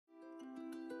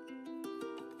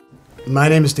My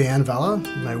name is Dan Vella,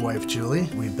 my wife Julie.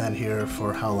 We've been here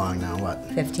for how long now, what?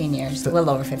 15 years, a little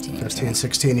over 15 years. 15,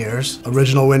 16 years.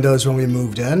 Original windows when we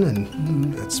moved in,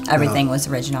 and it's everything was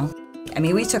original. I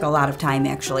mean, we took a lot of time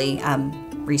actually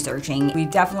researching. We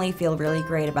definitely feel really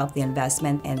great about the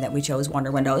investment and that we chose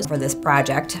Wonder Windows for this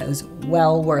project. It was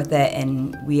well worth it,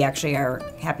 and we actually are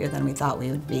happier than we thought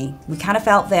we would be. We kind of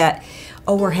felt that,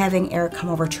 oh, we're having Eric come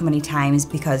over too many times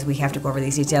because we have to go over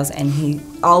these details, and he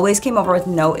always came over with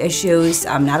no issues,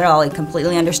 not at all. He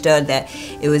completely understood that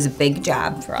it was a big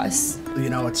job for us. You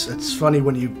know, it's funny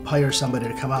when you hire somebody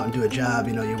to come out and do a job,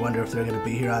 you know, you wonder if they're going to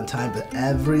be here on time, but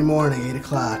every morning, 8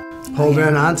 o'clock, hold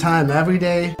in on time every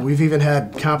day. We've even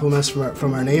had compliments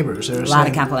from our neighbors. A lot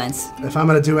of compliments. If I'm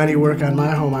going to do any work on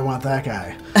my home, I want that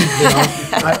guy. You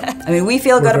know? I mean, we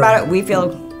feel good about it. We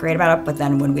feel great about it, but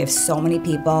then when we have so many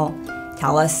people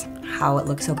tell us how it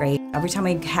looks so great. Every time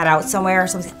we head out somewhere,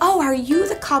 someone says, "Oh, are you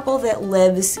the couple that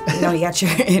lives, you know, you got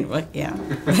your,"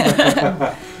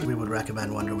 yeah. We would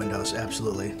recommend Wonder Windows,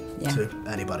 absolutely, to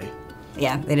anybody.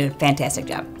 Yeah, they did a fantastic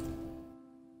job.